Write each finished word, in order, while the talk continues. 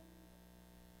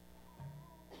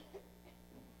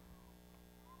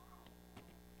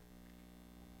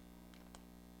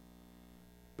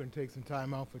Going to take some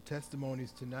time out for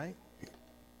testimonies tonight.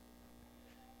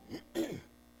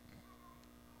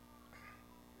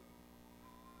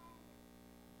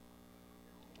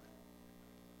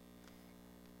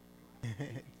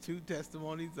 Two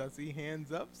testimonies. I see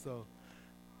hands up, so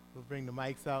we'll bring the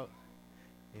mics out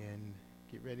and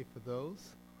get ready for those.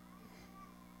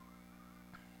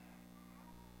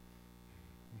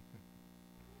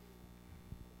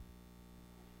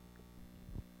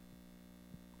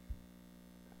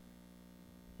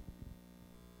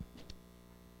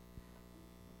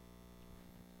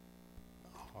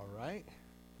 All right.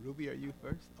 Ruby, are you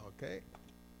first? Okay.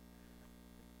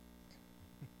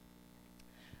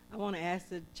 I want to ask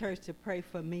the church to pray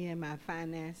for me and my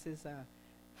finances.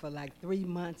 For like 3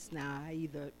 months now, I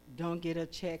either don't get a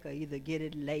check or either get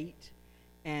it late.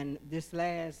 And this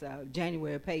last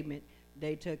January payment,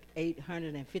 they took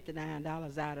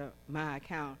 $859 out of my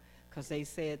account because they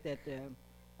said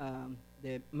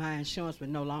that my insurance would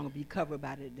no longer be covered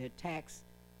by the tax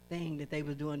thing that they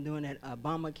was doing that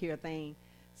Obamacare thing.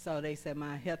 So they said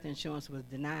my health insurance was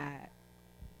denied.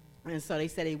 And so they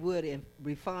said they would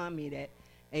refund me that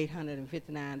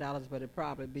 $859, but it'd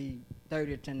probably be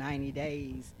 30 to 90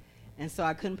 days. And so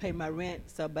I couldn't pay my rent,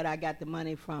 but I got the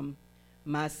money from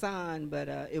my son, but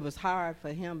it was hard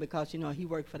for him because, he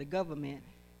worked for the government,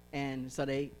 and so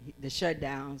the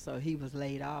shutdown, so he was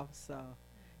laid off. So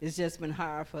it's just been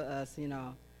hard for us,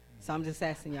 So I'm just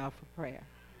asking y'all for prayer.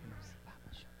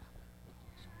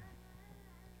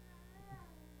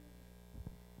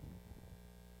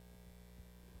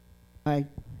 Hi.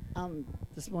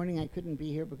 This morning I couldn't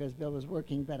be here because Bill was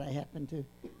working, but I happened to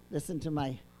listen to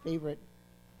my favorite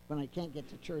when I can't get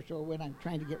to church or when I'm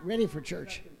trying to get ready for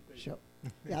church show.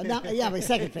 My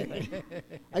second favorite.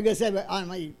 I'm going to say on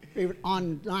my favorite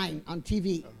online, on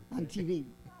TV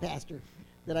pastor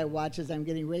that I watch as I'm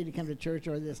getting ready to come to church,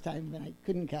 or this time when I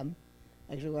couldn't come.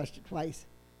 I actually watched it twice.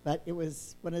 But it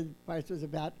was, one of the parts was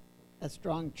about a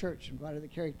strong church and what are the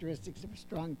characteristics of a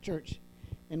strong church.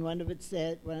 And one of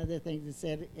the things it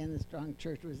said in the strong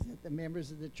church was that the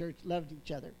members of the church loved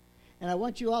each other. And I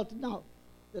want you all to know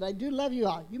that I do love you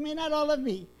all. You may not all love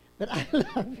me, but I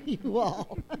love you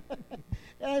all.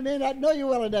 And I may not know you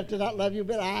well enough to not love you,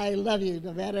 but I love you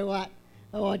no matter what.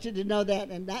 I want you to know that.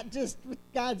 And not just with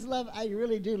God's love, I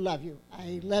really do love you.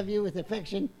 I love you with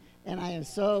affection, and I am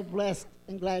so blessed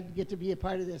and glad to get to be a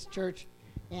part of this church.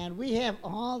 And we have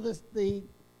all the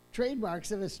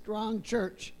trademarks of a strong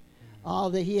church.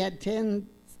 He had 10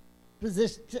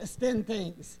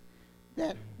 things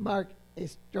that mark a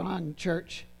strong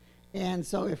church. And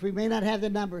so if we may not have the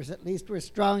numbers, at least we're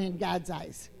strong in God's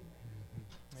eyes.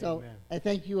 So Amen. I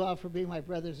thank you all for being my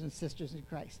brothers and sisters in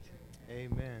Christ.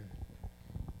 Amen.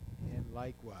 And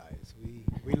likewise,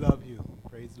 we love you.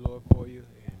 Praise the Lord for you.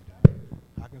 And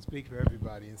I can speak for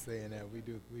everybody in saying that we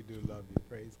do love you.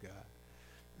 Praise God.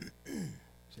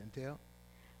 Chantel?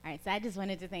 All right, so I just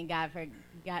wanted to thank God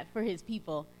for his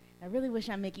people. I really wish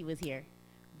Aunt Mickey was here.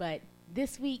 But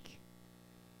this week,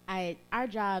 our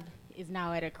job is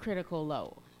now at a critical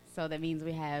low. So that means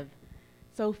we have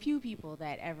so few people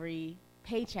that every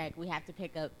paycheck we have to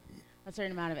pick up a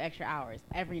certain amount of extra hours.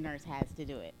 Every nurse has to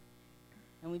do it.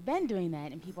 And we've been doing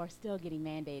that, and people are still getting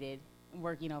mandated and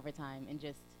working overtime, and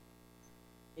just,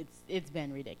 it's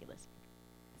been ridiculous.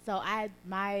 So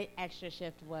my extra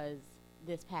shift was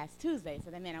this past Tuesday,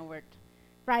 so that meant I worked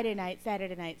Friday night,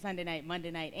 Saturday night, Sunday night, Monday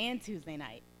night, and Tuesday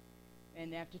night.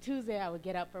 And after Tuesday, I would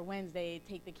get up for Wednesday,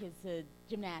 take the kids to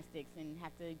gymnastics, and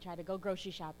have to try to go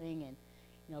grocery shopping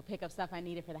and, pick up stuff I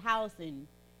needed for the house. And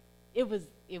it was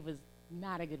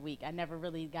not a good week. I never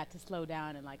really got to slow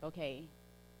down and okay,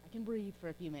 I can breathe for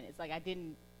a few minutes.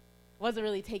 Wasn't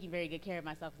really taking very good care of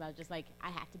myself because I was just I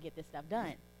have to get this stuff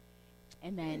done.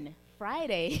 And then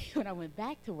Friday, when I went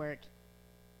back to work,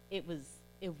 it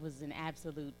was an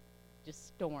absolute just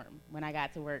storm when I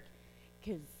got to work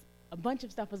because a bunch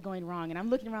of stuff was going wrong, and I'm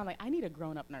looking around I need a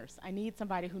grown-up nurse. I need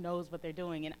somebody who knows what they're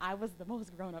doing, and I was the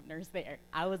most grown-up nurse there.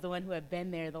 I was the one who had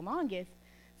been there the longest,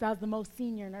 so I was the most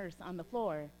senior nurse on the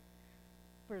floor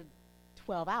for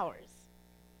 12 hours.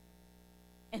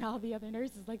 And all the other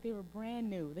nurses, they were brand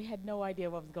new. They had no idea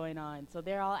what was going on, so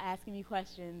they're all asking me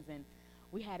questions, and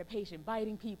we had a patient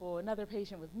biting people, another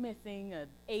patient was missing, an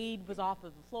aide was off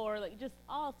of the floor, just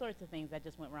all sorts of things that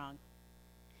just went wrong.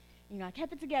 I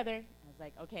kept it together. I was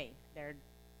like, okay,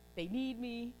 they need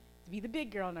me to be the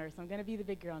big girl nurse. I'm going to be the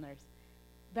big girl nurse.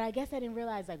 But I guess I didn't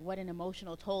realize what an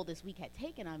emotional toll this week had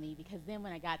taken on me, because then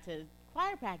when I got to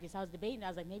choir practice, I was debating. I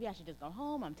was like, maybe I should just go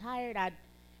home. I'm tired. I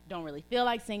don't really feel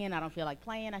like singing. I don't feel like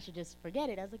playing. I should just forget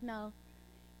it. I was like, no,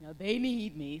 they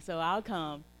need me, so I'll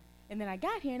come. And then I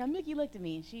got here, and Mickey looked at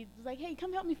me, and she was like, hey,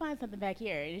 come help me find something back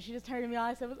here. And she just turned to me, all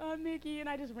I said was, oh, Mickey, and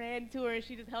I just ran to her, and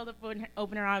she just held up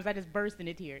open her arms. I just burst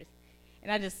into tears. And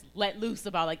I just let loose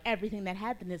about, like, everything that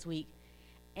happened this week.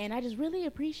 And I just really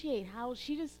appreciate how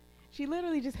she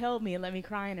literally just held me and let me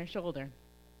cry on her shoulder.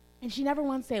 And she never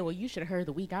once said, well, you should have heard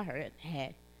the week I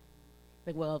had.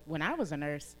 Like, well, when I was a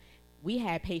nurse, we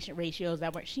had patient ratios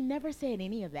that weren't. She never said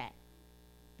any of that.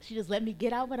 She just let me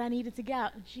get out what I needed to get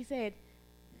out. And she said,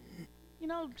 you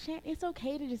know, it's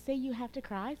okay to just say you have to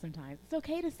cry sometimes. It's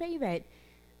okay to say that,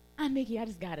 Mickey, I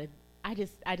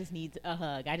just need a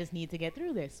hug. I just need to get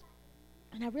through this.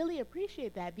 And I really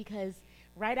appreciate that because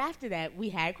right after that, we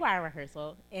had choir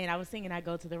rehearsal, and I was singing I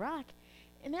Go to the Rock.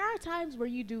 And there are times where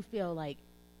you do feel like,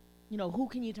 you know, who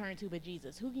can you turn to but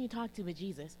Jesus? Who can you talk to but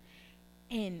Jesus?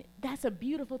 And that's a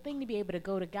beautiful thing to be able to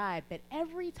go to God. But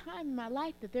every time in my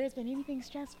life that there's been anything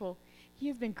stressful, he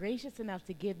has been gracious enough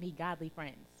to give me godly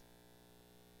friends.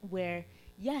 Where,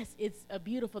 yes, it's a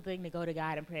beautiful thing to go to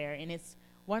God in prayer, and it's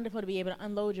wonderful to be able to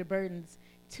unload your burdens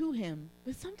to him.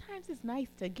 But sometimes it's nice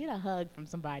to get a hug from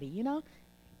somebody, you know?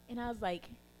 And I was like,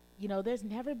 you know, there's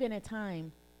never been a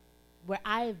time where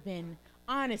I have been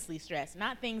honestly stressed.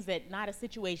 Not a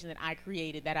situation that I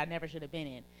created that I never should have been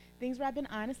in. Things where I've been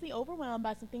honestly overwhelmed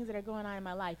by some things that are going on in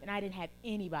my life, and I didn't have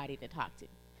anybody to talk to.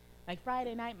 Like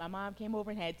Friday night, my mom came over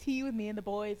and had tea with me and the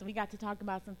boys, and we got to talk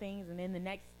about some things. And then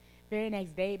the very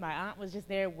next day, my aunt was just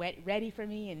there ready for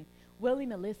me and willing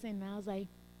to listen. And I was like,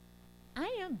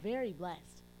 I am very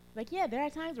blessed. Like, yeah, there are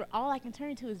times where all I can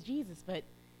turn to is Jesus, but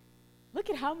look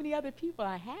at how many other people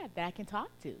I have that I can talk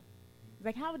to. It's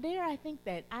like, how dare I think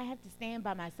that I have to stand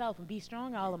by myself and be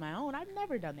strong all on my own? I've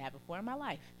never done that before in my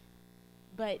life.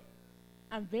 But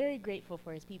I'm very grateful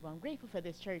for his people. I'm grateful for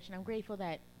this church, and I'm grateful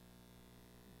that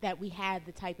we have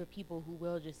the type of people who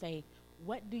will just say,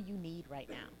 what do you need right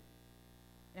now?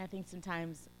 And I think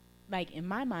sometimes, like in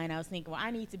my mind, I was thinking, well,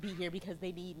 I need to be here because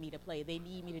they need me to play. They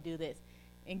need me to do this.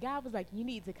 And God was like, you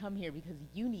need to come here because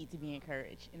you need to be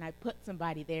encouraged. And I put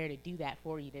somebody there to do that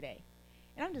for you today.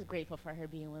 And I'm just grateful for her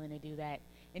being willing to do that.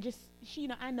 And just,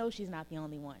 I know she's not the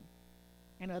only one.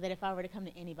 I know that if I were to come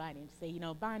to anybody and say, you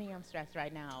know, Bonnie, I'm stressed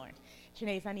right now, or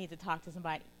Shanae, I need to talk to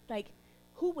somebody, like,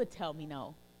 who would tell me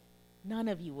no? None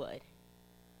of you would.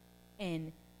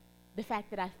 And the fact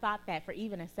that I thought that for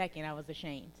even a second, I was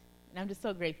ashamed. And I'm just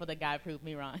so grateful that God proved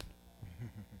me wrong.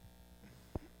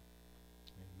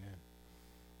 Amen.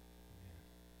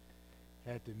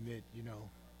 Yeah. Had to admit, you know,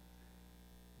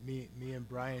 me and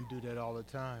Brian do that all the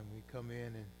time. We come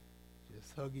in and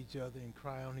just hug each other and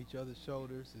cry on each other's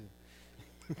shoulders and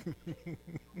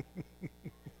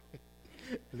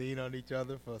lean on each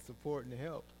other for support and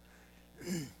help.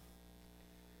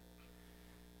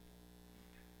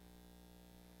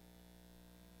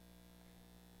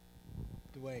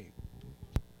 Dwayne.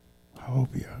 I hope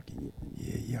y'all can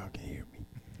hear me.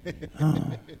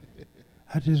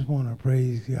 I just want to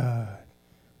praise God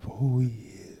for who he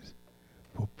is,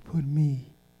 for putting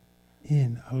me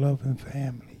in a loving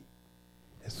family,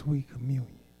 a sweet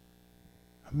communion.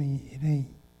 I mean, it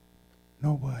ain't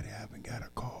nobody I haven't got a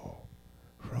call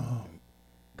from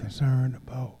concerned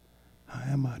about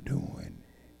how am I doing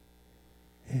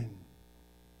and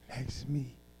asks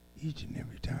me each and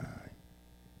every time,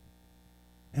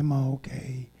 am I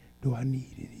okay? Do I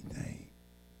need anything?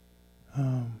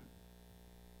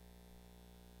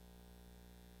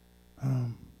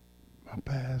 My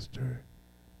pastor,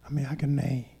 I mean, I can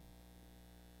name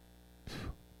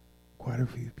quite a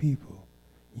few people.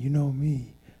 You know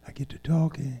me, I get to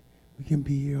talking, we can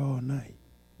be here all night.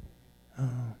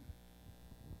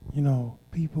 You know,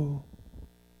 people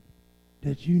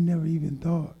that you never even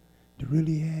thought to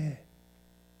really had.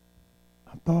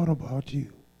 I thought about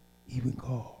you, even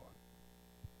called.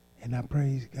 And I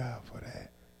praise God for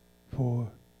that,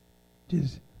 for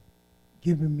just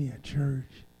giving me a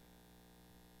church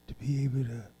to be able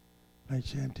to, like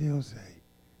Chantel say,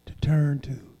 to turn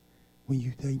to when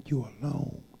you think you're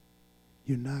alone.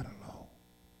 You're not alone.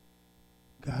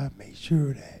 God made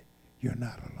sure that you're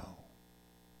not alone.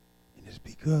 And it's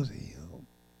because of him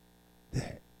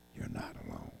that you're not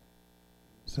alone.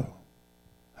 So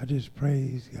I just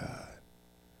praise God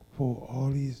for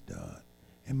all he's done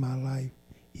in my life,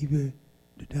 even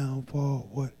the downfall,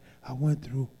 what I went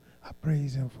through. I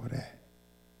praise him for that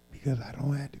because I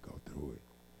don't have to go through it.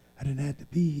 I didn't have to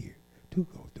be here to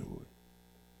go through it.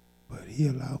 But he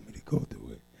allowed me to go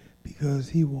through it because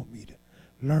he want me to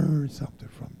learn something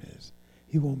from this.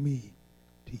 He want me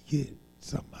to get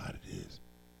something out of this.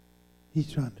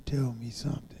 He's trying to tell me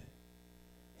something.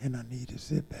 And I need to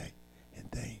sit back and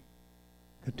think.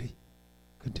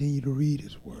 Continue to read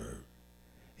his word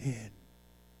and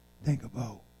think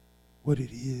about what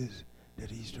it is that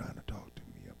he's trying to talk to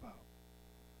me about.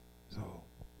 So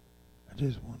I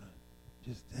just want to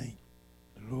just thank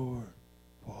the Lord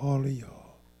for all of y'all.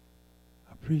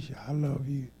 I love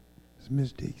you, as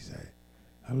Miss Dick said.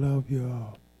 I love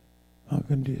y'all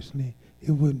unconditionally.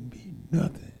 It wouldn't be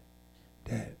nothing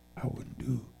that I wouldn't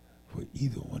do for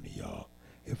either one of y'all.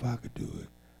 If I could do it,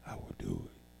 I would do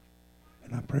it.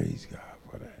 And I praise God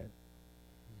for that.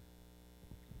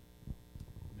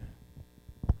 Amen.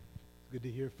 It's good to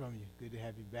hear from you. Good to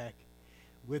have you back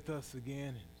with us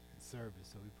again in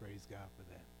service. So we praise God for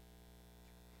that.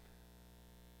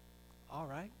 All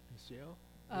right, Michelle.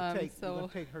 We're going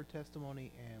to take her testimony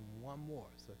and one more.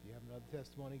 So if you have another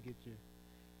testimony, get your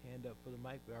hand up for the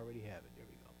mic. We already have it. There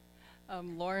we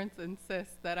go. Lawrence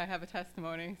insists that I have a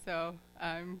testimony, so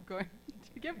I'm going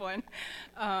to give one.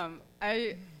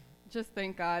 I just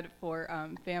thank God for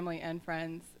family and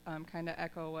friends, kind of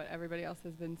echo what everybody else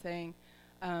has been saying.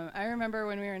 I remember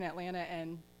when we were in Atlanta,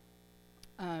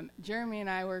 and Jeremy and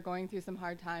I were going through some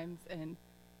hard times, and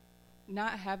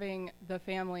not having the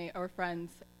family or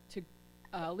friends to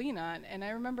lean on. And I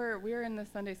remember we were in the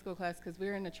Sunday school class because we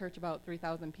were in a church about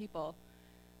 3,000 people.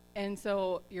 And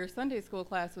so your Sunday school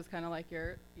class was kind of like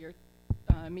your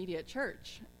immediate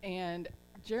church. And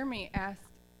Jeremy asked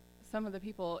some of the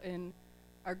people in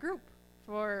our group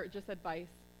for just advice,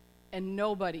 and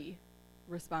nobody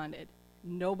responded.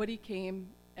 Nobody came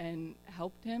and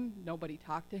helped him. Nobody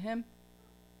talked to him.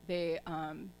 They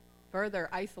further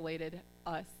isolated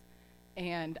us.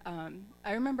 And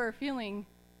I remember feeling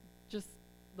just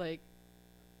like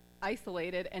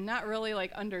isolated and not really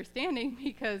like understanding,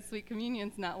 because Sweet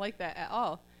Communion's not like that at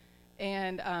all.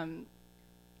 And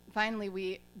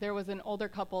finally there was an older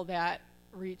couple that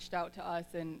reached out to us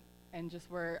and just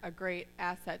were a great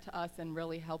asset to us and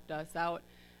really helped us out.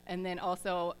 And then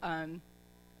also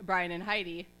Brian and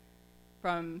Heidi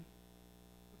from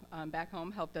back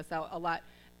home helped us out a lot.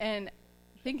 And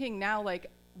thinking now, like,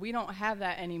 we don't have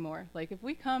that anymore. Like, if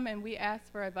we come and we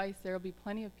ask for advice, there will be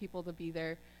plenty of people to be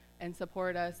there and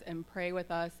support us and pray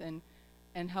with us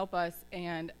and help us,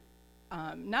 and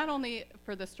not only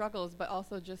for the struggles, but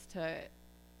also just to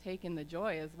take in the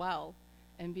joy as well.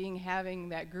 And having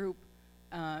that group,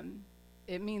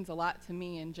 it means a lot to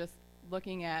me. And just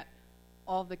looking at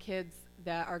all the kids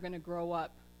that are going to grow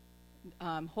up,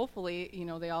 hopefully,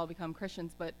 they all become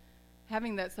Christians, but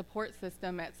having that support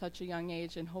system at such a young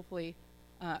age, and hopefully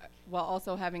while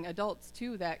also having adults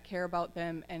too that care about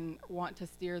them and want to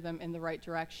steer them in the right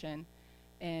direction.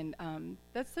 And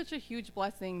that's such a huge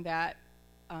blessing that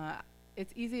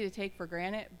it's easy to take for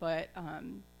granted, but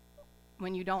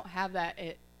when you don't have that,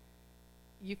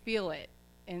 you feel it.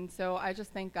 And so I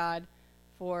just thank God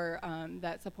for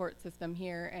that support system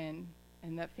here and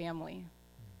that family.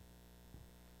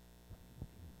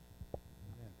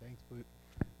 Amen.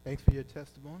 Thanks for your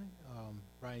testimony.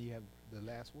 Brian, you have the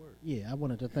last word. Yeah, I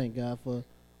wanted to thank God for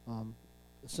the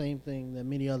same thing that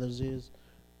many others is.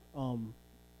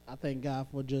 I thank God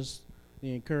for just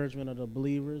the encouragement of the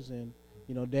believers. And,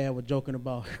 Dad was joking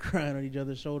about crying on each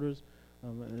other's shoulders.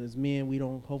 As men,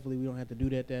 hopefully we don't have to do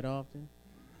that often.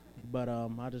 But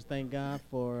I just thank God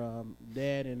for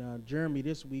Dad and Jeremy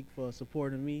this week for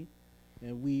supporting me.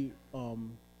 And we,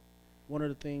 one of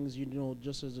the things,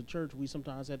 just as a church, we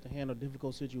sometimes have to handle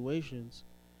difficult situations.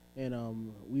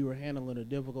 And we were handling a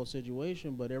difficult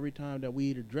situation, but every time that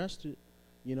we addressed it,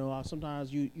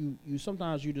 sometimes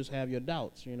you just have your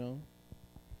doubts, And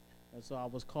so I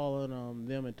was calling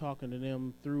them and talking to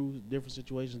them through different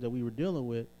situations that we were dealing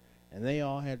with, and they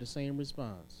all had the same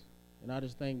response. And I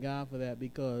just thank God for that,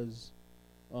 because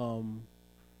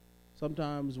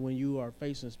sometimes when you are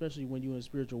facing, especially when you're in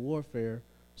spiritual warfare,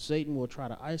 Satan will try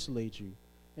to isolate you.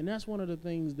 And that's one of the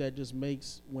things that just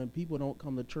makes when people don't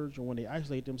come to church or when they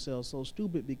isolate themselves so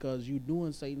stupid, because you're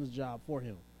doing Satan's job for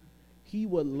him. He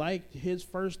would like, his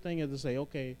first thing is to say,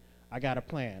 okay, I got a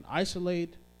plan.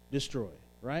 Isolate, destroy,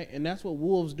 right? And that's what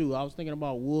wolves do. I was thinking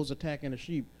about wolves attacking the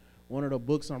sheep. One of the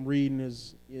books I'm reading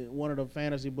is, one of the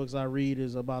fantasy books I read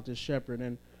is about this shepherd.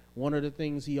 And one of the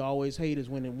things he always hates is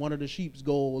when one of the sheep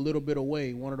go a little bit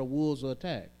away, one of the wolves will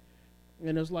attack.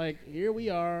 And it's like, here we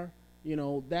are.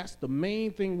 That's the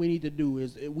main thing we need to do,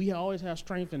 is we always have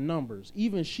strength in numbers.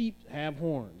 Even sheep have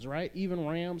horns, right? Even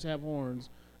rams have horns.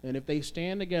 And if they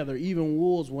stand together, even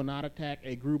wolves will not attack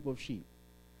a group of sheep.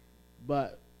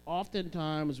 But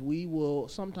oftentimes we will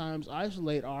sometimes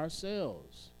isolate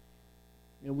ourselves.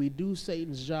 And we do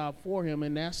Satan's job for him,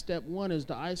 and that's step one, is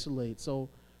to isolate. So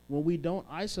when we don't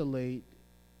isolate,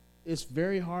 it's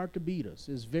very hard to beat us.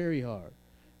 It's very hard.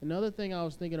 Another thing I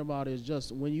was thinking about is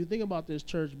just when you think about this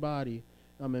church body,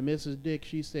 and Mrs. Dick,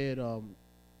 she said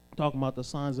talking about the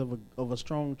signs of a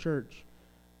strong church.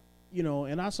 You know,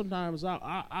 and I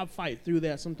fight through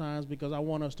that sometimes because I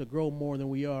want us to grow more than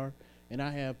we are, and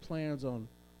I have plans on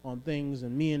things,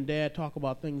 and me and Dad talk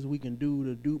about things we can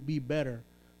do to be better.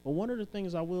 But one of the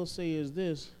things I will say is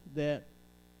this, that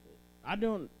I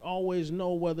don't always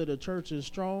know whether the church is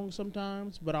strong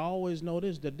sometimes, but I always know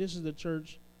this, that this is the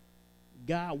church.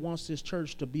 God wants this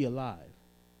church to be alive.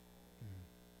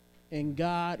 And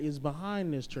God is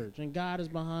behind this church, and God is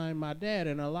behind my dad.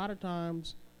 And a lot of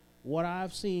times what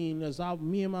I've seen is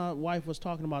me and my wife was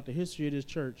talking about the history of this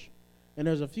church, and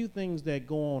there's a few things that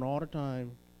go on all the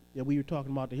time that we were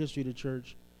talking about the history of the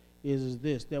church is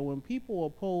this, that when people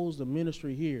oppose the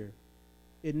ministry here,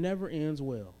 it never ends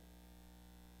well.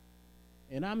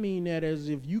 And I mean that as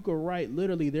if you could write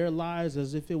literally their lives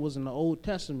as if it was in the Old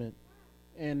Testament,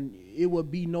 and it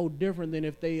would be no different than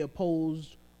if they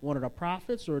opposed one of the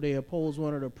prophets, or they opposed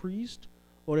one of the priests,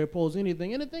 or they oppose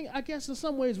anything. Anything, I guess in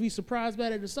some ways we surprised by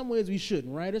it, in some ways we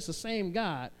shouldn't, right? It's the same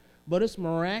God, but it's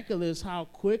miraculous how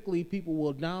quickly people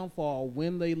will downfall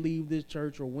when they leave this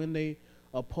church or when they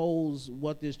oppose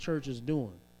what this church is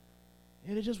doing.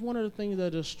 And it's just one of the things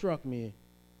that just struck me.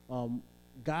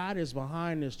 God is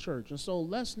behind this church. And so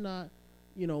let's not,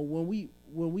 you know, when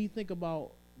we think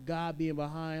about God being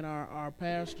behind our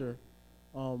pastor,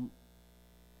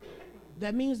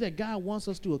 that means that God wants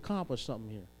us to accomplish something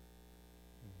here.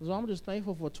 So I'm just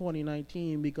thankful for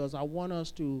 2019 because I want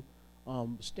us to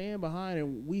stand behind,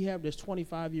 and we have this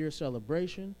 25-year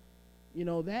celebration. You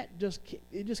know, it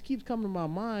just keeps coming to my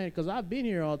mind because I've been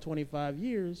here all 25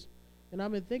 years, and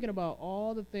I've been thinking about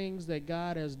all the things that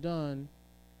God has done,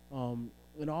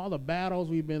 and all the battles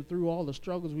we've been through, all the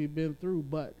struggles we've been through,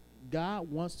 but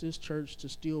God wants this church to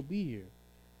still be here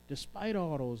despite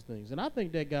all those things. And I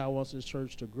think that God wants this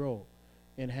church to grow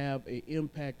and have an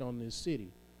impact on this city.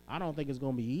 I don't think it's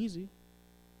going to be easy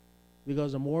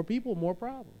because the more people, more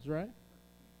problems, right?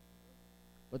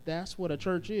 But that's what a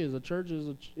church is. A church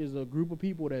is a group of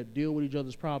people that deal with each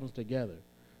other's problems together.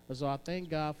 And so I thank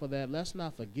God for that. Let's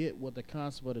not forget what the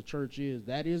concept of the church is.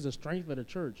 That is the strength of the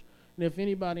church. And if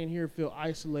anybody in here feel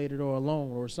isolated or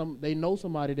alone, or they know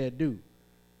somebody that do,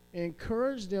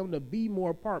 encourage them to be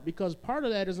more part, because part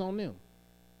of that is on them.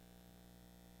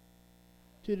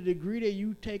 To the degree that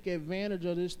you take advantage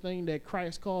of this thing that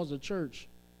Christ calls a church,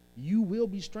 you will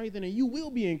be strengthened and you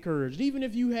will be encouraged. Even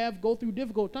if you go through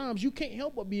difficult times, you can't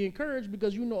help but be encouraged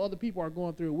because you know other people are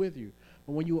going through it with you.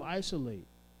 But when you isolate,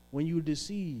 when you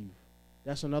deceive,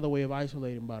 that's another way of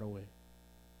isolating, by the way.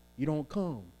 You don't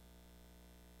come.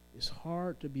 It's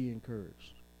hard to be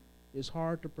encouraged. It's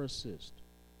hard to persist.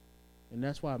 And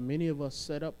that's why many of us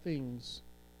set up things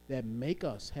that make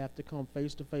us have to come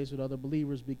face to face with other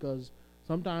believers, because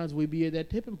sometimes we be at that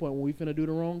tipping point when we finna do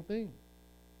the wrong thing.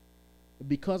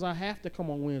 Because I have to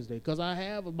come on Wednesday, because I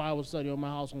have a Bible study on my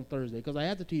house on Thursday, because I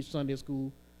have to teach Sunday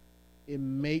school, it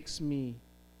makes me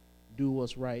do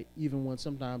what's right, even when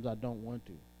sometimes I don't want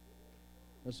to.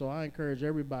 And so I encourage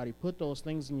everybody, put those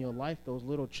things in your life, those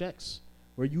little checks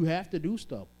where you have to do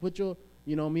stuff. Put your,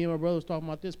 me and my brother was talking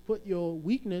about this, put your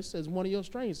weakness as one of your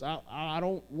strengths. I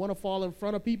don't want to fall in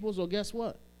front of people, so guess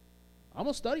what? I'm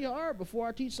going to study hard before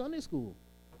I teach Sunday school.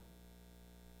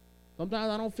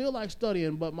 Sometimes I don't feel like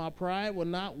studying, but my pride will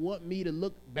not want me to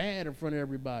look bad in front of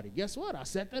everybody. Guess what? I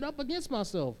set that up against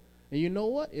myself. And you know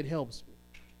what? It helps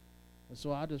me. And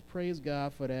so I just praise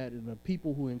God for that, and the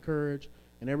people who encourage,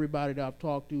 and everybody that I've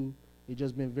talked to, they've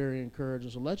just been very encouraging.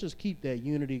 So let's just keep that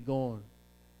unity going.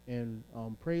 And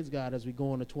praise God as we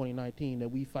go into 2019 that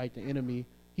we fight the enemy.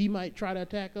 He might try to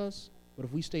attack us, but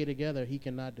if we stay together, he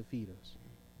cannot defeat us.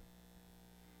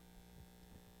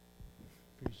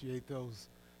 Appreciate those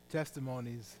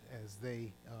testimonies as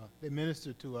they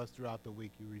minister to us throughout the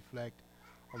week. You reflect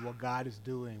on what God is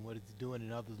doing, what He's doing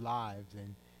in others' lives,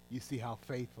 and you see how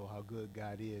faithful, how good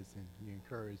God is, and you're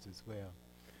encouraged as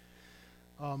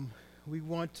well. We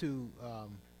want to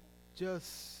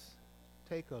just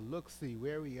take a look-see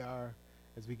where we are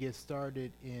as we get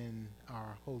started in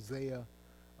our Hosea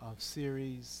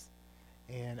series.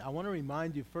 And I want to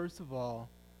remind you, first of all,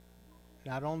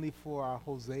 not only for our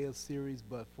Hosea series,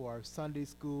 but for our Sunday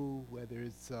school, whether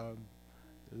it's a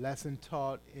lesson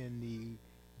taught in the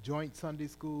joint Sunday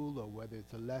school, or whether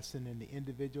it's a lesson in the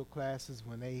individual classes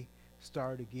when they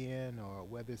start again, or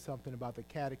whether it's something about the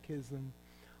catechism,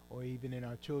 or even in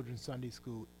our children's Sunday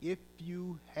school. If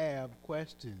you have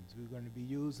questions, we're going to be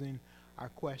using our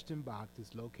question box.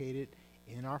 It's located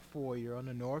in our foyer on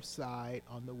the north side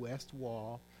on the west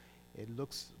wall. It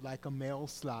looks like a mail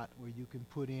slot where you can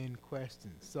put in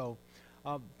questions. So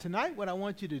tonight what I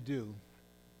want you to do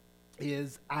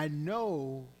is, I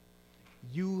know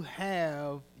you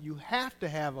have to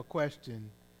have a question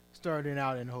starting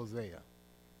out in Hosea.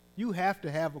 You have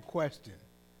to have a question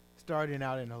starting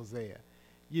out in Hosea.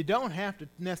 You don't have to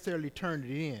necessarily turn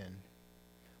it in.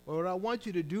 But what I want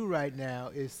you to do right now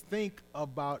is think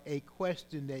about a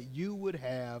question that you would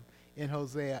have in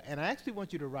Hosea, and I actually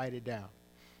want you to write it down.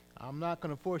 I'm not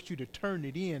going to force you to turn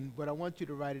it in, but I want you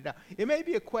to write it down. It may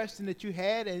be a question that you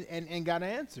had and got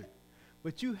answered,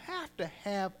 but you have to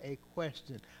have a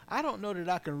question. I don't know that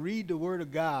I can read the Word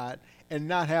of God and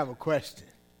not have a question.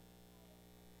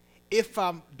 If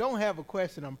I don't have a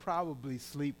question, I'm probably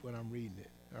asleep when I'm reading it,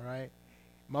 all right?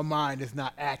 My mind is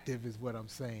not active is what I'm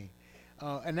saying.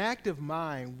 An active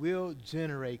mind will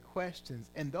generate questions,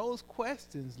 and those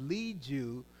questions lead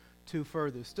you to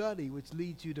further study, which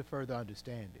leads you to further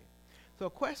understanding. So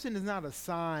a question is not a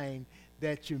sign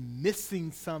that you're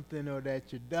missing something or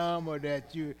that you're dumb or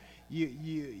that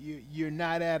you're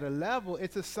not at a level.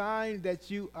 It's a sign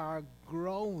that you are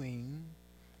growing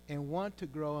and want to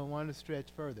grow and want to stretch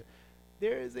further.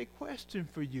 There is a question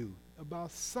for you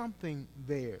about something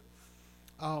there.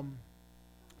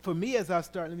 For me, as I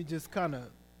start, let me just kind of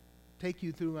take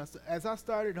you through. As I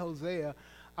started Hosea,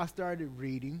 I started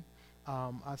reading.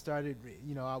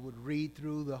 I would read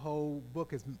through the whole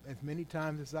book as many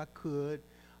times as I could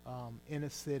in a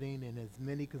sitting and as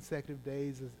many consecutive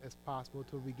days as possible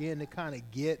to begin to kind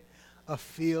of get a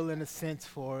feel and a sense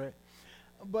for it.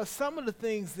 But some of the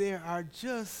things there are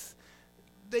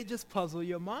they just puzzle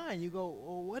your mind. You go,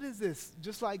 well, what is this?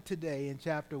 Just like today in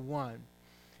chapter 1.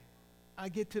 I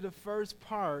get to the first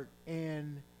part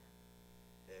and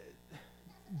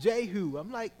Jehu.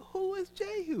 I'm like, who is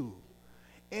Jehu?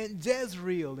 And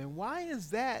Jezreel, and why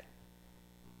is that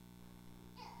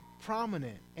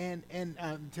prominent? And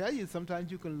tell you,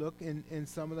 sometimes you can look in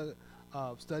some of the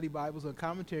study Bibles or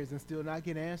commentaries and still not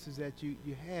get answers that you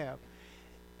have.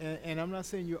 And I'm not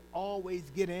saying you always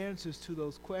get answers to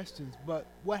those questions, but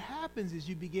what happens is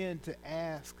you begin to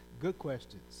ask good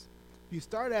questions. If you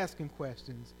start asking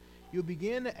questions, you'll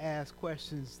begin to ask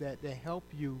questions that help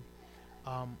you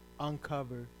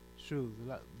uncover truth.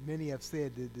 Many have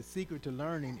said that the secret to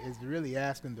learning is really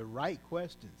asking the right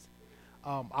questions.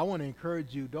 I want to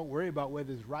encourage you, don't worry about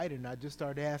whether it's right or not. Just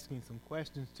start asking some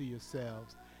questions to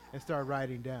yourselves and start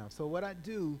writing down. So what I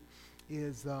do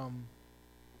is,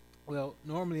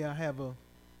 normally I have a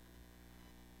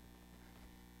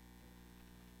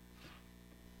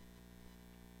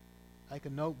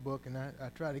notebook, and I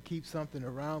try to keep something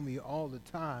around me all the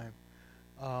time.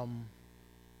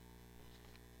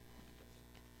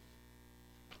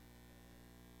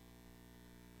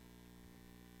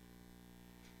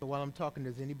 So while I'm talking,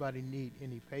 does anybody need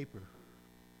any paper?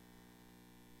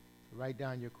 Write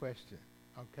down your question,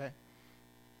 okay?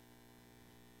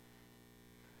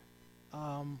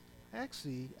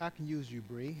 Actually, I can use you,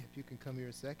 Bree, if you can come here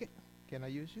a second. Can I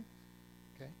use you?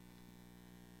 Okay.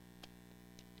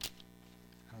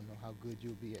 I don't know how good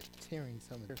you'll be at tearing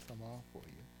some off for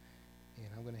you. And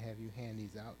I'm going to have you hand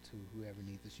these out to whoever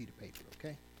needs a sheet of paper,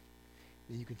 okay?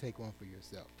 Then you can take one for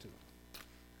yourself, too.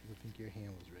 I think your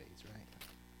hand was raised, right?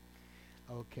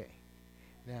 Okay.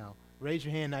 Now, raise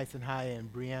your hand nice and high,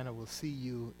 and Brianna will see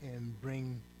you and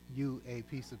bring you a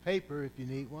piece of paper if you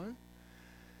need one.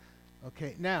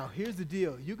 Okay, now, here's the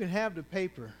deal. You can have the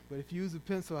paper, but if you use a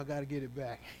pencil, I got to get it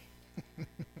back.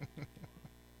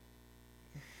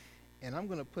 And I'm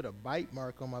going to put a bite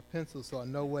mark on my pencil so I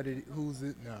know who's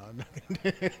it. No, I'm not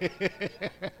going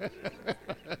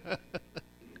to.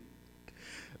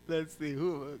 Let's see.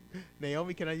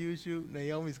 Naomi, can I use you?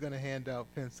 Naomi's going to hand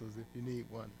out pencils if you need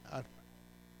one. I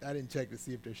didn't check to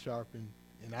see if they're sharpened,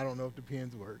 and I don't know if the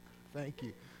pens work. Thank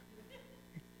you.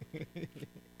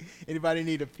 Anybody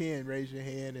need a pen, raise your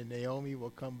hand, and Naomi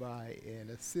will come by and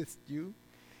assist you.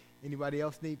 Anybody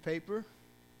else need paper?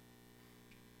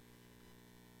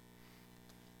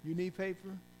 You need paper?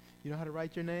 You know how to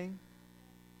write your name?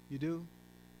 You do?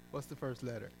 What's the first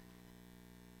letter?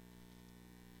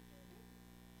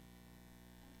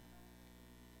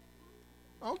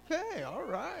 Okay, all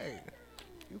right.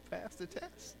 You passed the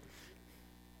test.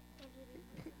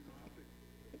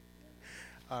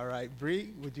 All right,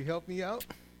 Bree, would you help me out?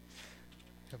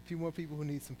 A few more people who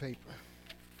need some paper.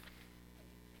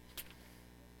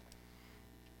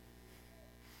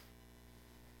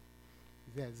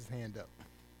 He has his hand up.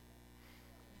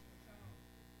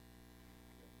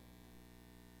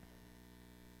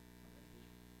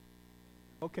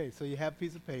 Okay, so you have a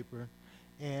piece of paper,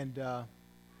 and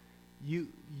you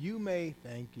may,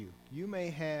 thank you. You may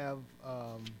have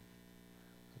a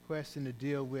question to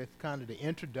deal with kind of the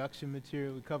introduction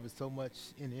material. We covered so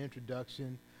much in the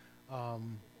introduction.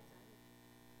 Thank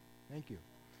you.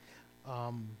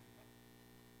 Um,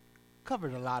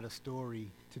 covered a lot of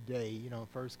story today, you know,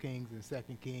 First Kings and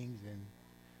Second Kings and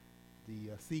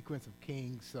the sequence of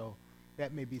kings. So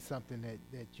that may be something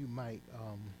that you might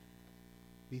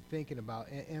be thinking about.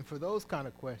 And for those kind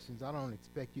of questions, I don't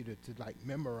expect you to like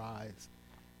memorize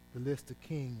the list of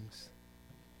kings.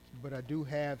 But I do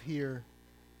have here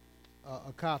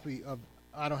a copy of,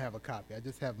 I don't have a copy, I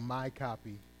just have my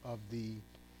copy of the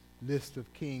list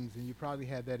of kings. And you probably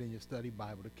had that in your study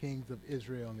Bible, the kings of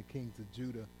Israel and the kings of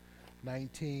Judah,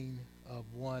 19 of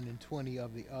one and 20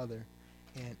 of the other,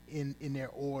 and in their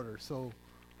order. So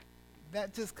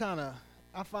that just kind of,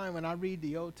 I find when I read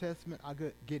the Old Testament, I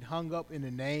get hung up in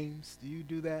the names. Do you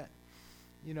do that?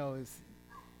 You know,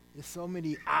 there's so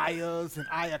many Ayahs and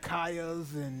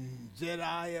Ayakiahs and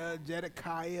Jediah,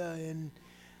 Jedekiah and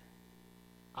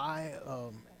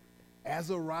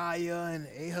Azariah and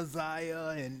Ahaziah,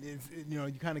 and you know,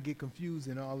 you kind of get confused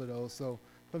in all of those. So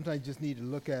sometimes you just need to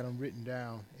look at them written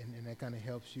down, and that kind of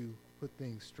helps you put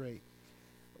things straight.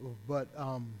 But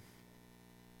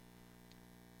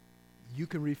you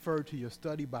can refer to your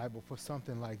study Bible for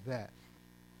something like that.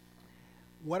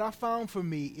 What I found for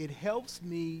me, it helps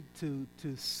me to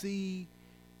see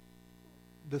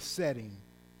the setting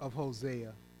of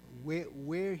Hosea,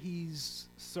 where he's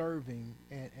serving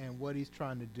and what he's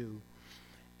trying to do.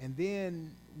 And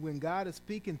then when God is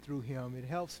speaking through him, it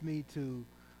helps me to,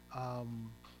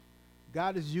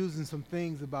 God is using some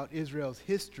things about Israel's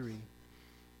history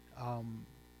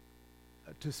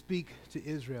to speak to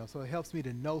Israel. So it helps me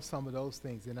to know some of those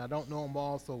things. And I don't know them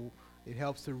all, so it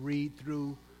helps to read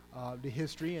through the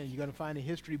history. And you're going to find the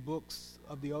history books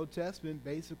of the Old Testament,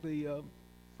 basically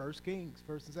First Kings,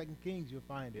 First and Second Kings, you'll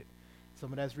find it.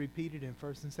 Some of that's repeated in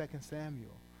First and Second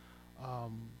Samuel.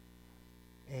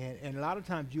 And a lot of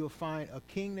times you'll find a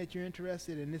king that you're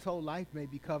interested in. His whole life may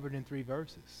be covered in 3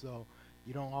 verses. So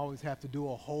you don't always have to do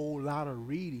a whole lot of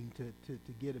reading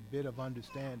to get a bit of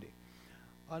understanding.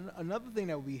 Another thing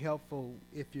that would be helpful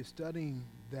if you're studying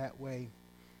that way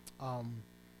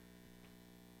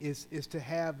is to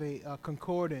have a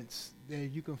concordance that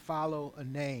you can follow a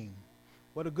name.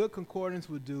 What a good concordance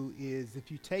would do is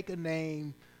if you take a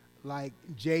name like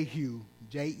Jehu,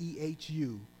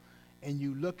 Jehu, and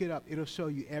you look it up, it'll show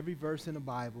you every verse in the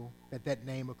Bible that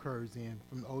name occurs in,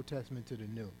 from the Old Testament to the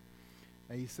New.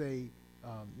 Now you say,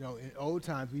 you know, in old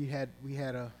times we had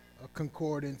a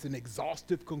concordance, an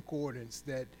exhaustive concordance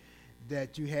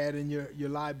that you had in your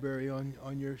library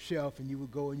on your shelf, and you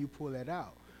would go and you pull that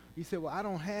out. You say, well, I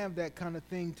don't have that kind of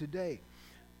thing today.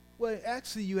 Well,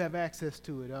 actually, you have access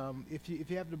to it. If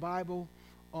you have the Bible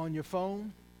on your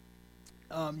phone,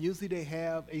 usually they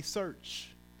have a search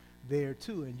there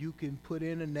too, and you can put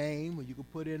in a name or you can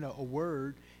put in a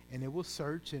word, and it will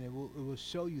search and it will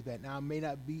show you that. Now, it may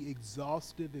not be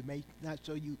exhaustive. It may not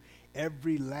show you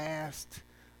every last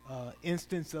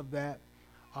instance of that,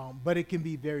 but it can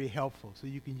be very helpful. So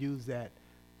you can use that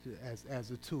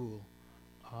as a tool.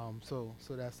 So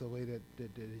that's the way that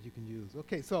you can use.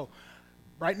 Okay, so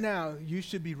right now you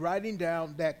should be writing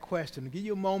down that question. I'll give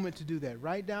you a moment to do that.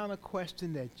 Write down a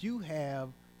question that you have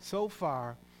so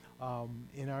far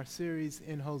in our series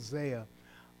in Hosea.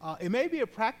 It may be a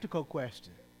practical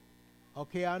question.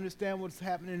 Okay, I understand what's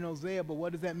happening in Hosea, but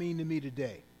what does that mean to me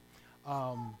today?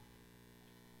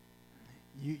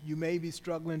 You may be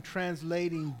struggling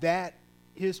translating that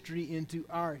history into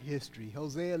our history.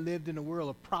 Hosea lived in a world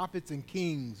of prophets and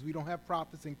kings. We don't have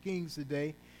prophets and kings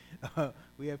today.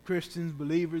 We have Christians,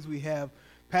 believers, we have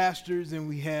pastors, and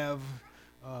we have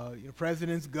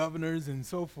presidents, governors, and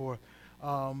so forth.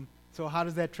 So how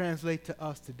does that translate to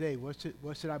us today?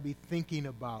 What should I be thinking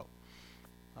about?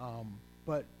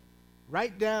 But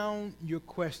write down your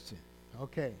question,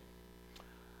 okay,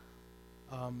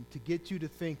 to get you to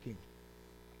thinking.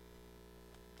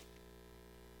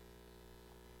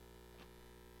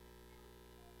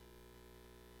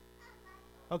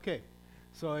 Okay,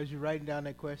 so as you're writing down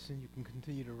that question, you can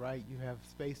continue to write. You have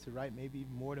space to write maybe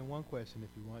even more than one question if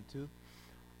you want to.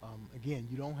 Again,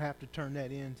 you don't have to turn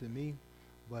that in to me,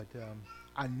 but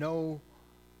I know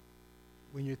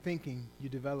when you're thinking, you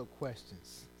develop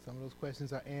questions. Some of those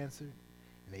questions are answered,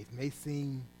 and they may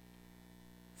seem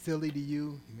silly to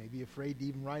you. You may be afraid to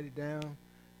even write it down,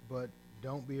 but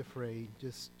don't be afraid.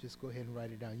 Just go ahead and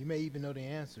write it down. You may even know the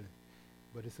answer,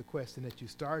 but it's a question that you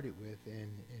started with,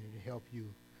 and it'll help you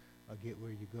get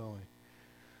where you're going.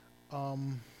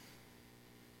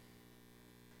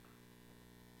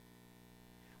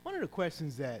 One of the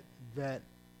questions that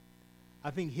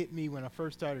I think hit me when I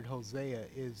first started Hosea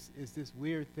is this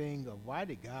weird thing of why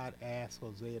did God ask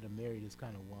Hosea to marry this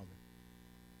kind of woman?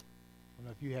 I don't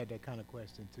know if you had that kind of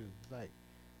question too. It's like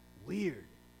weird.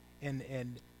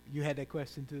 And you had that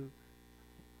question too?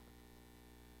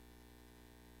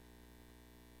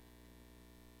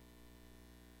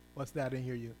 What's that? I didn't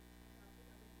hear you.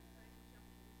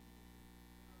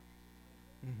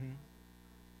 hmm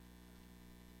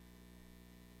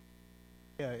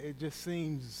Yeah, it just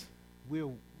seems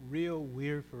real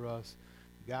weird for us.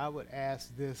 God would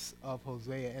ask this of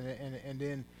Hosea, and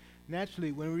then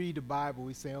naturally, when we read the Bible,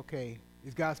 we say, okay,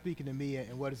 is God speaking to me,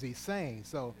 and what is He saying?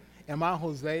 So, am I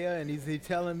Hosea, and is He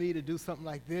telling me to do something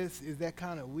like this? Is that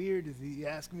kind of weird? Is He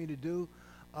asking me to do?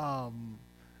 Um,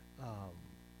 um,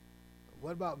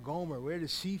 what about Gomer? Where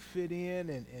does she fit in,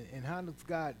 and how does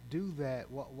God do that?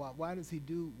 Why does He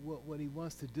do what He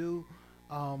wants to do?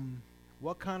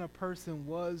 What kind of person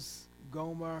was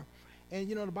Gomer? And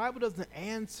you know, the Bible doesn't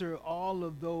answer all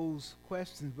of those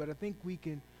questions, but I think we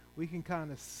can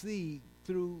kind of see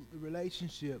through the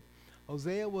relationship.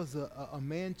 Hosea was a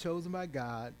man chosen by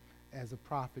God as a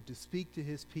prophet to speak to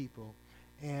his people.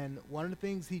 And one of the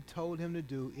things he told him to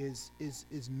do is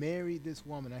marry this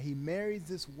woman. Now he marries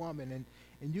this woman,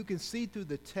 and you can see through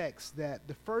the text that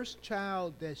the first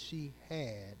child that she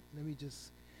had, let me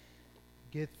just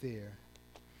get there.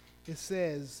 It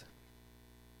says,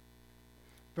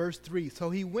 verse 3,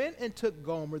 so he went and took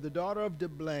Gomer, the daughter of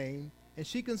Diblaim, and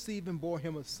she conceived and bore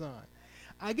him a son.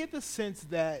 I get the sense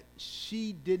that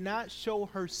she did not show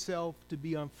herself to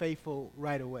be unfaithful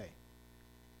right away.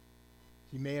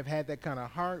 She may have had that kind of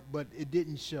heart, but it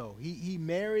didn't show. He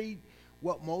married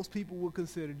what most people would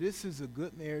consider, this is a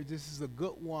good marriage, this is a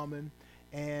good woman,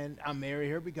 and I marry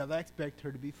her because I expect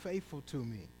her to be faithful to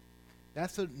me.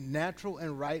 That's a natural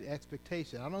and right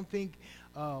expectation. I don't think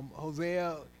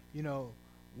Hosea,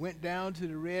 went down to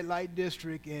the red light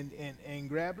district and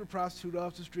grabbed a prostitute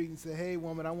off the street and said, hey,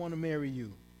 woman, I want to marry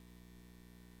you.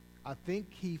 I think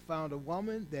he found a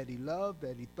woman that he loved,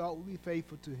 that he thought would be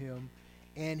faithful to him,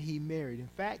 and he married. In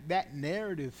fact, that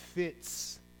narrative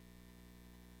fits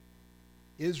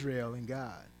Israel and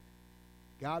God.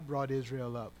 God brought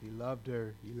Israel up. He loved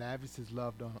her. He lavished his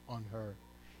love on her.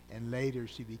 And later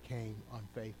she became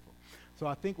unfaithful. So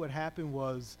I think what happened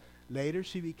was later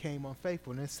she became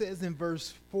unfaithful. And it says in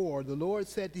verse 4, the Lord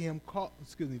said to him,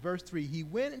 verse 3, he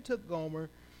went and took Gomer,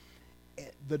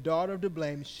 the daughter of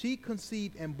Diblaim. She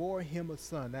conceived and bore him a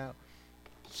son. Now,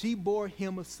 she bore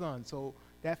him a son. So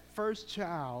that first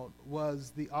child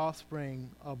was the offspring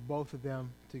of both of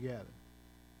them together.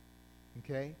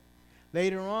 Okay?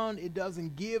 Later on, it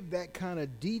doesn't give that kind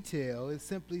of detail. It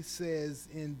simply says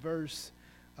in verse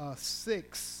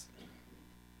 6,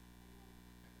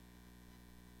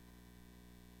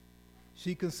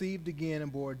 she conceived again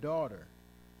and bore a daughter.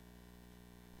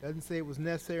 Doesn't say it was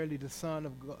necessarily the son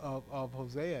of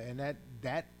Hosea, and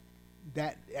that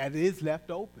is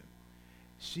left open.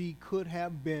 She could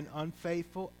have been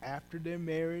unfaithful after their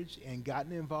marriage and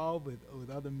gotten involved with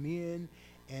other men,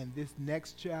 and this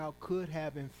next child could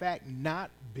have, in fact,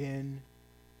 not been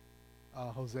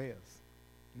Hosea's.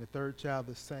 And the third child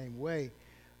the same way.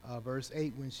 Verse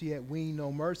 8, when she had weaned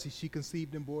no mercy, she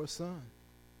conceived and bore a son.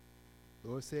 The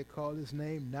Lord said, call his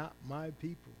name Not My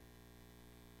People.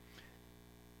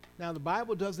 Now, the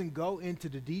Bible doesn't go into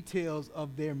the details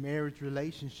of their marriage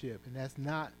relationship, and that's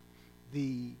not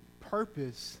the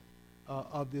purpose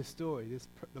of this story.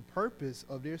 The purpose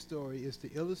of their story is to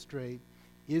illustrate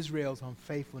Israel's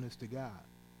unfaithfulness to God.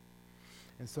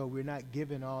 And so we're not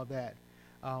given all that.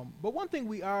 But one thing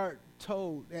we are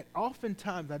told that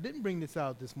oftentimes, I didn't bring this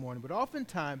out this morning, but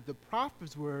oftentimes the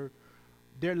prophets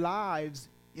their lives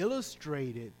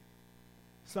illustrated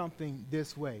something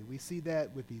this way. We see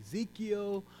that with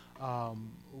Ezekiel.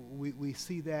 We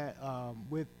see that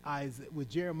with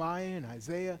Jeremiah and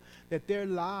Isaiah, that their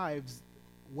lives,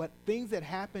 things that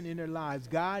happened in their lives,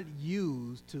 God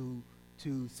used to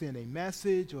send a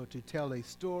message or to tell a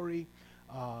story.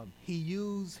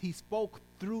 He spoke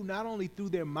through, not only through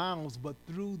their mouths, but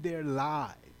through their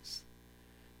lives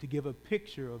to give a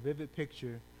vivid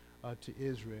picture to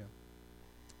Israel.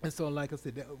 And so, like I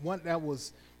said,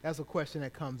 that's a question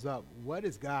that comes up. What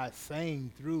is God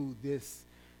saying through this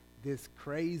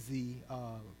crazy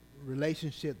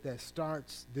relationship that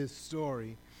starts this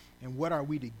story, and what are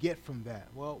we to get from that?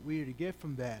 Well, we are to get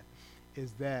from that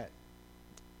is that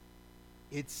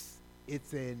it's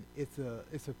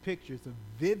a picture, it's a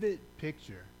vivid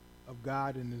picture of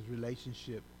God and his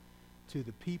relationship to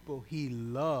the people he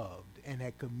loved and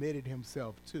had committed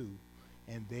himself to,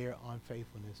 and their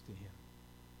unfaithfulness to him.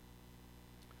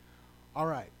 All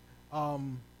right.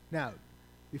 Now,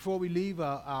 before we leave,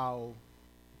 I'll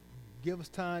give us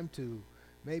time to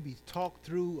maybe talk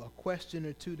through a question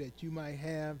or two that you might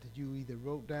have that you either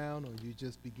wrote down or you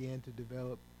just began to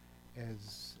develop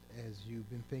as you've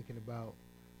been thinking about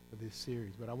this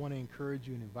series. But I want to encourage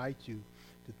you and invite you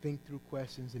to think through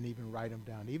questions and even write them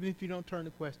down. Even if you don't turn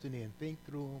the question in, think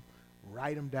through them,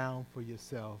 write them down for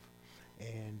yourself,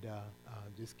 and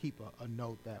just keep a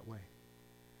note that way.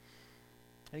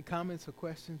 Any comments or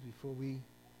questions before we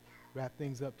wrap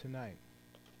things up tonight?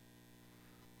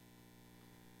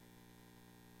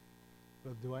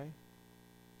 Brother Dwayne?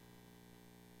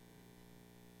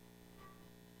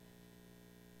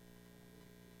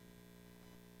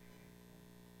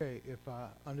 Okay, if I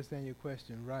understand your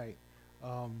question right,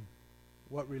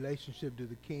 what relationship do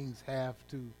the kings have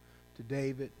to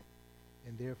David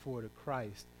and therefore to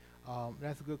Christ?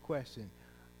 That's a good question.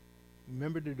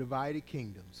 Remember the divided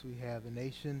kingdoms. We have the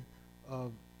nation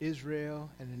of Israel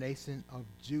and the nation of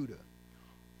Judah.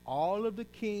 All of the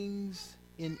kings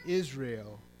in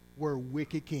Israel were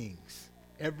wicked kings.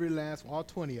 Every last, all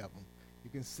 20 of them. You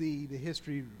can see the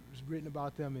history written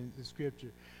about them in the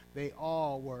scripture. They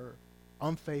all were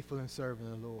unfaithful in serving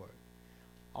the Lord.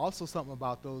 Also something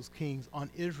about those kings on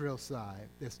Israel's side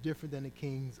that's different than the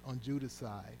kings on Judah's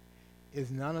side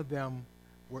is none of them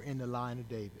were in the line of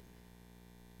David.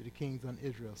 The kings on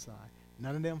Israel's side.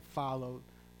 None of them followed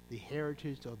the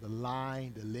heritage or the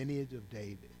line, the lineage of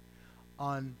David.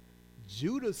 On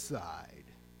Judah's side,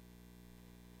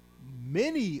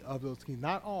 many of those kings,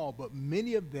 not all, but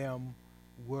many of them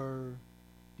were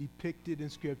depicted in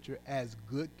Scripture as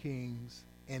good kings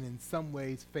and in some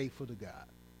ways faithful to God.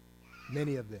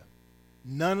 Many of them.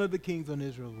 None of the kings on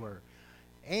Israel were.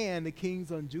 And the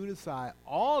kings on Judah's side,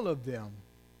 all of them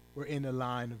were in the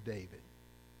line of David.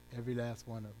 Every last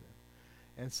one of them.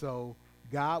 And so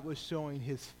God was showing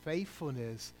his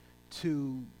faithfulness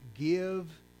to give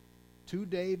to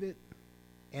David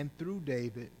and through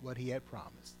David what he had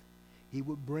promised. He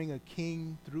would bring a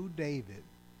king through David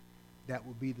that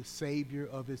would be the savior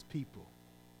of his people.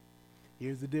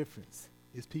 Here's the difference.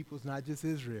 His people is not just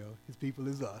Israel. His people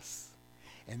is us.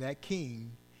 And that king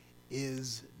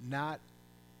is not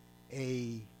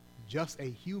just a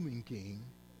human king.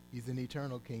 He's an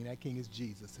eternal king. That king is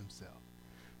Jesus himself.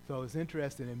 So it's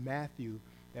interesting in Matthew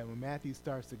that when Matthew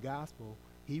starts the gospel,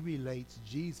 he relates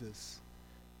Jesus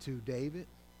to David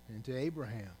and to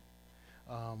Abraham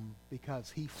because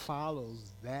he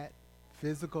follows that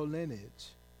physical lineage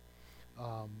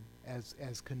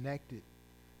as connected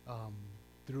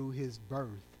through his birth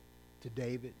to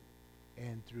David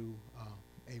and through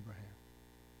Abraham.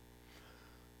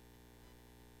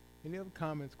 Any other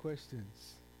comments,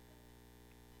 questions?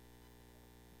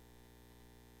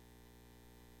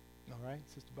 All right,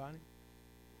 Sister Bonnie?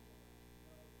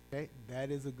 Okay, that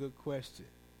is a good question.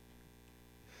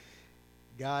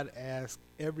 God asked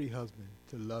every husband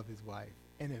to love his wife.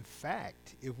 And in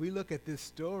fact, if we look at this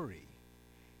story,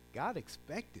 God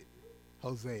expected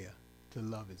Hosea to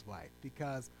love his wife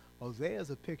because Hosea is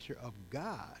a picture of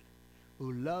God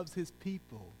who loves his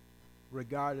people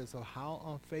regardless of how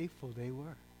unfaithful they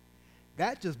were.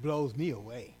 That just blows me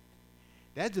away.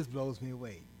 That just blows me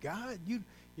away. God, you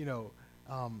know,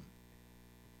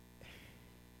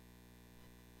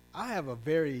 I have a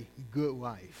very good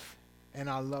wife, and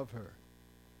I love her.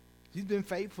 She's been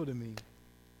faithful to me.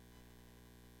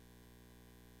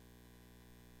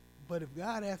 But if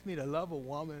God asked me to love a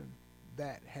woman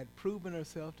that had proven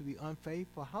herself to be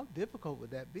unfaithful, how difficult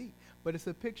would that be? But it's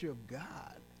a picture of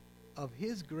God, of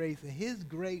his grace and his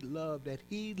great love that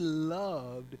he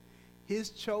loved his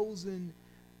chosen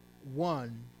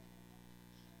one,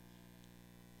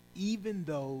 even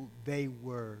though they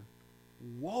were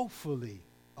woefully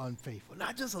unfaithful.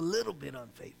 Not just a little bit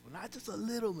unfaithful, not just a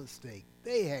little mistake.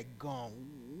 They had gone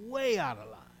way out of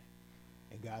line,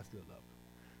 and God still loved them.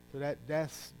 So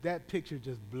that picture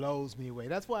just blows me away.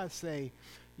 That's why I say,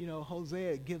 you know,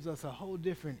 Hosea gives us a whole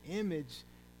different image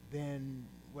than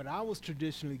what I was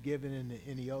traditionally given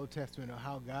in the Old Testament of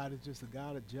how God is just a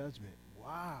God of judgment.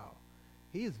 Wow.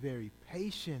 He is very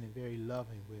patient and very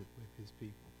loving with his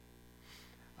people.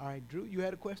 All right, Drew, you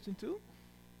had a question too?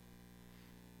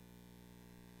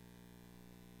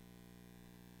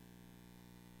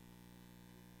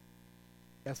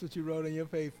 That's what you wrote in your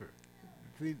paper.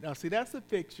 See, that's a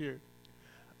picture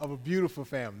of a beautiful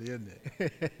family, isn't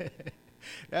it?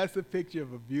 That's a picture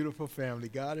of a beautiful family.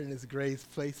 God in his grace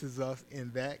places us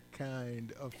in that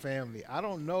kind of family. I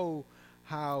don't know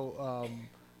how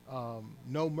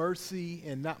No Mercy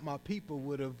and Not My People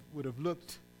would have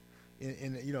looked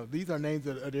in you know, these are names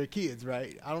of their kids,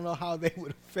 right? I don't know how they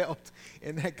would have felt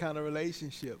in that kind of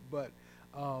relationship, but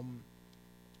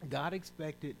God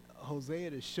expected Hosea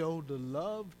to show the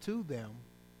love to them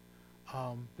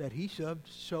that he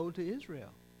showed to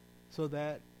Israel, so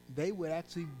that they would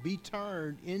actually be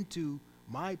turned into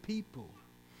my people,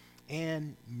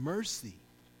 and mercy,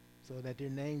 so that their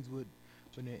names would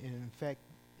in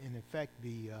effect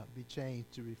be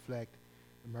changed to reflect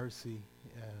the mercy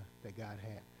that God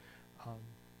had.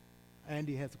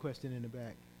 Andy has a question in the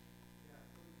back.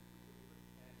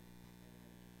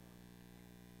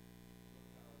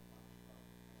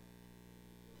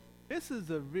 This is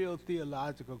a real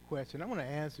theological question. I want to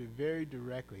answer it very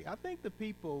directly. I think the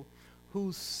people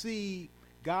who see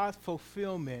God's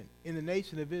fulfillment in the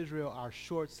nation of Israel are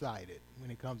short-sighted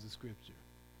when it comes to Scripture.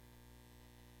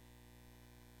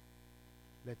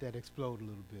 Let that explode a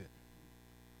little bit.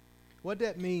 What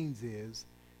that means is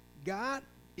God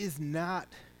is not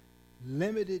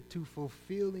limited to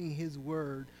fulfilling his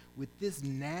word with this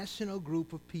national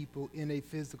group of people in a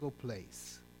physical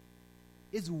place.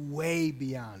 It's way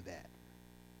beyond that.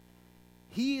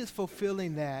 He is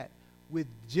fulfilling that with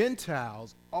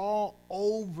Gentiles all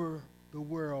over the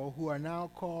world who are now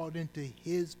called into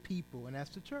his people, and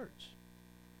that's the church.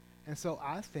 And so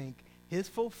I think his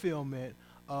fulfillment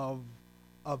of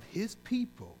his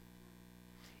people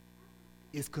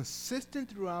is consistent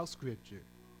throughout Scripture,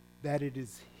 that it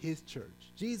is his church.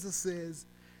 Jesus says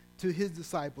to his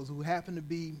disciples, who happen to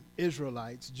be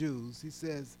Israelites, Jews, he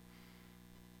says,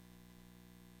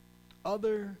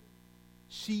 other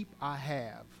sheep I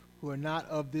have who are not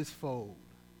of this fold,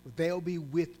 but they'll be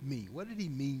with me. What did he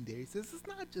mean there? He says it's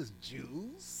not just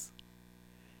Jews.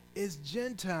 It's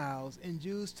Gentiles and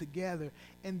Jews together.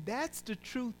 And that's the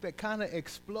truth that kind of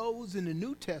explodes in the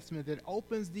New Testament, that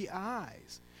opens the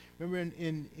eyes. Remember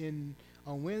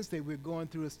on Wednesday we're going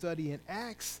through a study in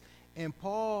Acts, and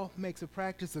Paul makes a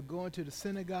practice of going to the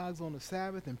synagogues on the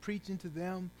Sabbath and preaching to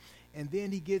them. And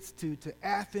then he gets to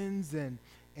Athens, and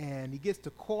he gets to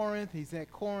Corinth. He's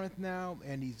at Corinth now,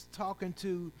 and he's talking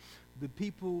to the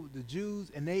people, the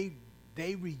Jews, and they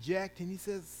reject. And he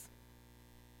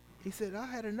said, I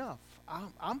had enough.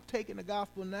 I'm taking the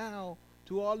gospel now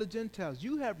to all the Gentiles.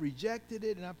 You have rejected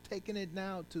it, and I'm taking it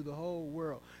now to the whole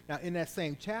world. Now, in that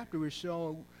same chapter, we're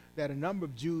showing that a number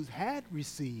of Jews had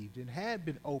received and had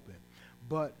been open.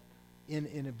 But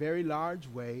in a very large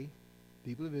way,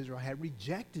 people of Israel had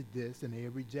rejected this, and they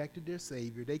had rejected their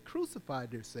Savior. They crucified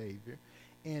their Savior,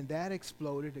 and that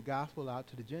exploded the gospel out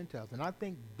to the Gentiles. And I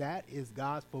think that is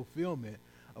God's fulfillment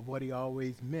of what he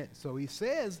always meant. So he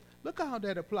says, look how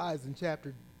that applies in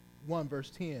chapter 1,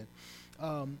 verse 10.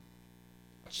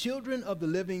 Children of the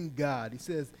living God. He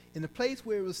says, in the place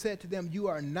where it was said to them, you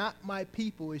are not my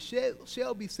people, it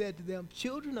shall be said to them,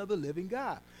 children of the living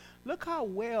God. Look how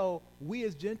well we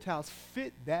as Gentiles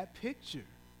fit that picture.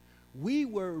 We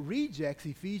were rejects.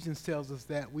 Ephesians tells us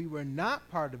that we were not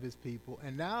part of his people,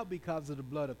 and now because of the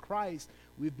blood of Christ,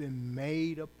 we've been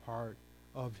made a part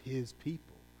of his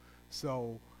people.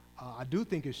 So I do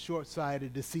think it's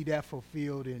short-sighted to see that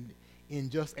fulfilled in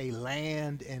just a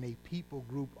land and a people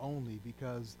group only,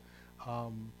 because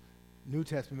New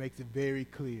Testament makes it very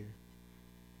clear.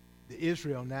 The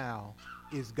Israel now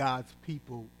is God's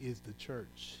people, is the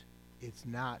church. It's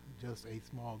not just a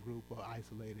small group or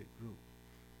isolated group.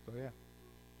 So yeah.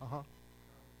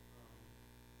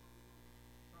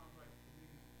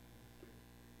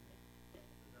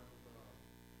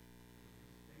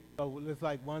 So it's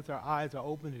like once our eyes are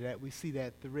open to that, we see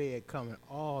that thread coming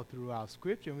all throughout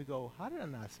Scripture, and we go, how did I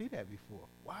not see that before?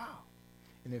 Wow.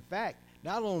 And in fact,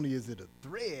 not only is it a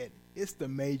thread, it's the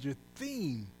major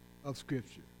theme of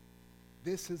Scripture.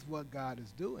 This is what God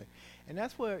is doing. And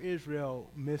that's where Israel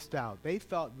missed out. They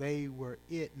thought they were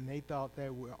it, and they thought they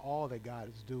were all that God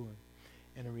is doing.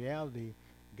 And in reality,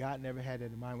 God never had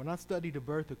that in mind. When I study the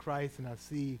birth of Christ and I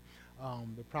see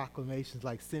the proclamations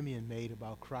like Simeon made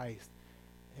about Christ,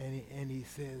 and he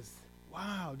says,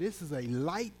 wow, this is a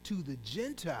light to the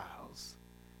Gentiles.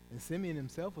 And Simeon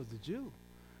himself was a Jew.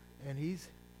 And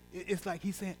it's like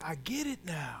he's saying, I get it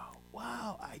now.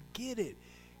 Wow, I get it.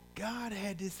 God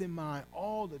had this in mind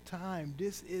all the time.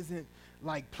 This isn't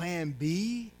like plan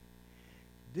B.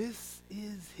 This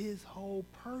is his whole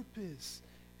purpose.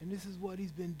 And this is what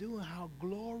he's been doing, how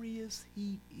glorious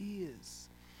he is.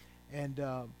 And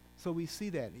so we see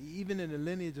that. Even in the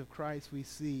lineage of Christ, we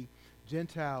see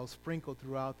Gentiles sprinkled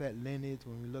throughout that lineage.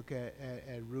 When we look at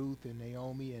Ruth and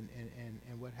Naomi and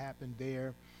what happened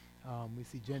there, we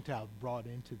see Gentiles brought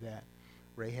into that.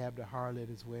 Rahab the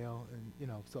harlot as well.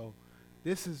 And, so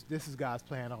this is God's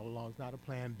plan all along. It's not a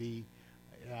plan B.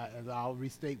 As I'll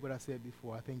restate what I said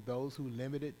before, I think those who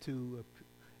limit it to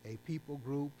a people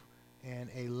group and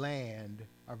a land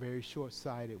are very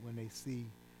short-sighted when they see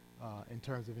in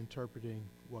terms of interpreting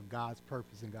what God's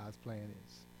purpose and God's plan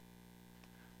is.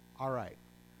 All right.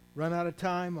 Run out of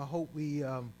time. I hope we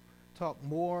talk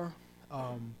more.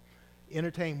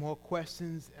 entertain more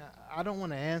questions. I don't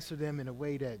want to answer them in a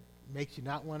way that makes you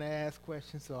not want to ask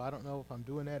questions, so I don't know if I'm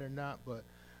doing that or not, but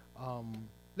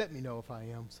let me know if I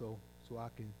am, so I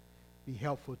can be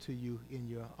helpful to you in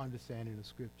your understanding of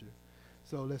Scripture.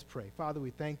 So let's pray. Father,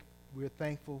 we're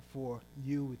thankful for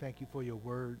you. We thank you for your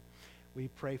word. We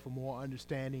pray for more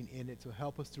understanding in it to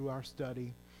help us through our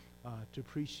study, to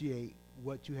appreciate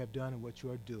what you have done and what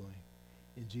you are doing.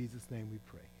 In Jesus' name we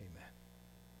pray. Amen.